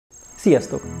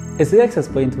Sziasztok! Ez az Access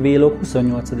Point WLOG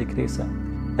 28. része.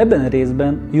 Ebben a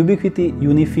részben Ubiquiti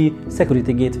UniFi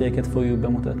Security Gateway-eket fogjuk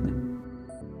bemutatni.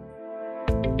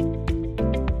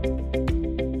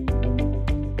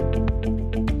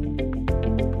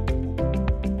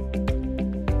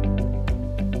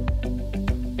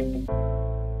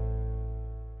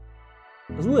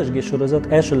 Az USG sorozat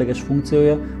elsőleges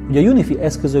funkciója, hogy a UniFi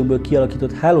eszközökből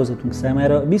kialakított hálózatunk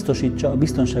számára biztosítsa a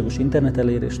biztonságos internet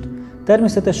elérést.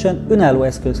 Természetesen önálló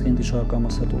eszközként is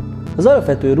alkalmazható. Az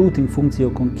alapvető routing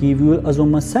funkciókon kívül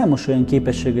azonban számos olyan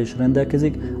képességgel is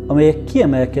rendelkezik, amelyek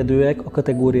kiemelkedőek a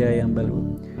kategóriáján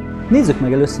belül. Nézzük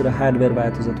meg először a hardware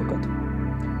változatokat.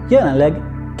 Jelenleg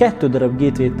 2 darab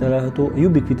gateway található a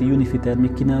Ubiquiti UniFi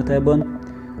termék kínálatában,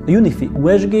 a UniFi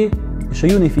USG és a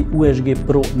UniFi USG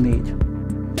Pro 4.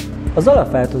 Az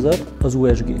alapváltozat az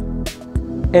USG.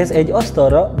 Ez egy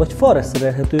asztalra vagy falra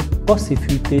szerelhető passzív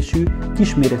hűtésű,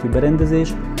 kisméretű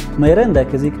berendezés, mely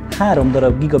rendelkezik 3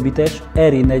 darab gigabites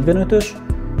RJ45-ös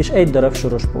és 1 darab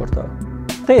soros porttal.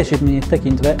 Teljesítményét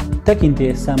tekintve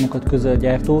tekintélyes számokat közöl a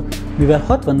gyártó, mivel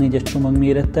 64-es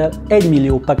csomagmérettel 1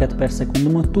 millió packet per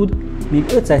szekundumot tud, míg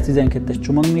 512-es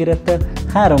csomagmérettel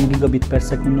 3 gigabit per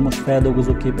szekundumos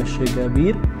feldolgozó képességgel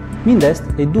bír, mindezt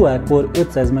egy dual-core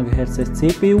 500 MHz-es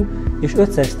CPU és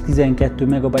 512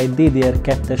 MB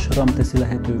DDR2-es RAM teszi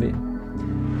lehetővé.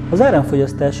 Az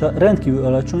áramfogyasztása rendkívül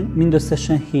alacsony,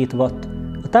 mindösszesen 7 Watt,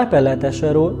 a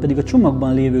tápellátásáról pedig a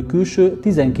csomagban lévő külső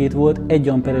 12 volt 1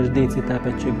 amperes DC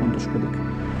tápegység gondoskodik.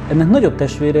 Ennek nagyobb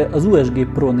testvére az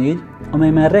USG Pro 4,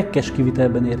 amely már rekkes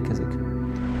kivitelben érkezik.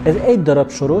 Ez 1 darab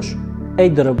soros,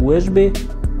 1 darab USB,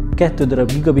 2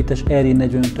 darab gigabites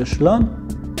RJ45-ös LAN,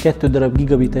 2 darab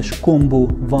gigabites combo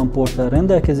WAN porttal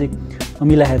rendelkezik,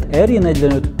 ami lehet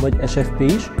RJ45 vagy SFP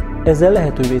is, ezzel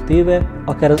lehetővé téve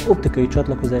akár az optikai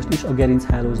csatlakozást is a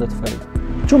gerinchálózat felé.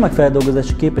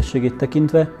 Csomagfeldolgozási képességét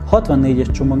tekintve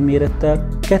 64-es csomagmérettel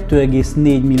 2,4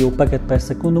 millió packet per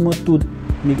szekundumot tud,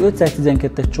 míg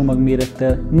 512-es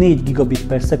csomagmérettel 4 gigabit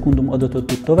per szekundum adatot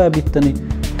tud továbbítani,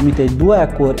 amit egy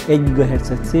dual-core 1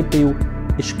 GHz CPU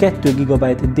és 2 GB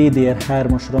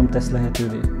DDR3-as RAM tesz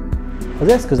lehetővé. Az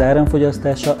eszköz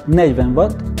áramfogyasztása 40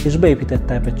 Watt és beépített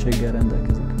tápegységgel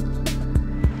rendelkezik.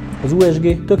 Az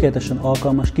USG tökéletesen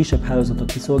alkalmas kisebb hálózatok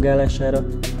kiszolgálására.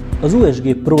 Az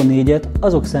USG Pro 4-et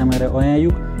azok számára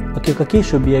ajánljuk, akik a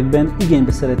későbbiekben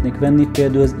igénybe szeretnék venni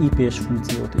például az IPS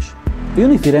funkciót is. A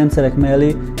UniFi rendszerek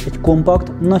mellé egy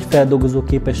kompakt, nagy feldolgozó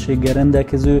képességgel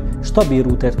rendelkező stabil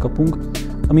routert kapunk,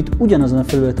 amit ugyanazon a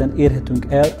felületen érhetünk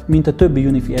el, mint a többi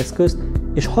UniFi eszközt,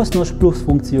 és hasznos plusz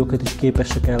funkciókat is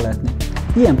képesek ellátni.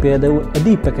 Ilyen például a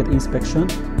Deep Packet Inspection,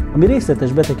 ami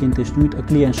részletes betekintést nyújt a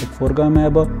kliensek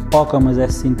forgalmába,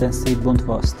 alkalmazás szinten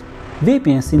szétbontva azt.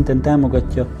 VPN szinten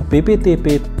támogatja a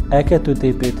PPTP-t,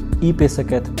 L2TP-t,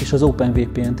 IPsec-et és az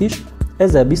OpenVPN-t is,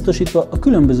 ezzel biztosítva a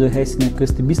különböző helyszínek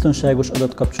közti biztonságos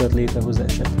adatkapcsolat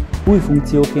létrehozását. Új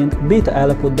funkcióként beta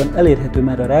állapotban elérhető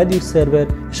már a Radius szerver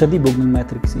és a Debugging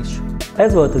Matrix is.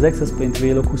 Ez volt az Access Point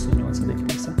WLOG 28.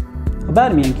 része. Ha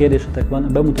bármilyen kérdésetek van a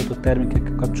bemutatott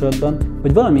termékekkel kapcsolatban,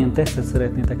 vagy valamilyen tesztet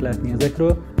szeretnétek látni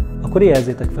ezekről, akkor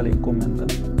jelzzétek felénk kommentben.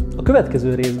 A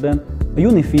következő részben a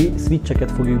UniFi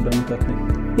switcheket fogjuk bemutatni.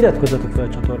 Iratkozzatok fel a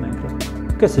csatornánkra.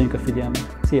 Köszönjük a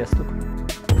figyelmet! Sziasztok!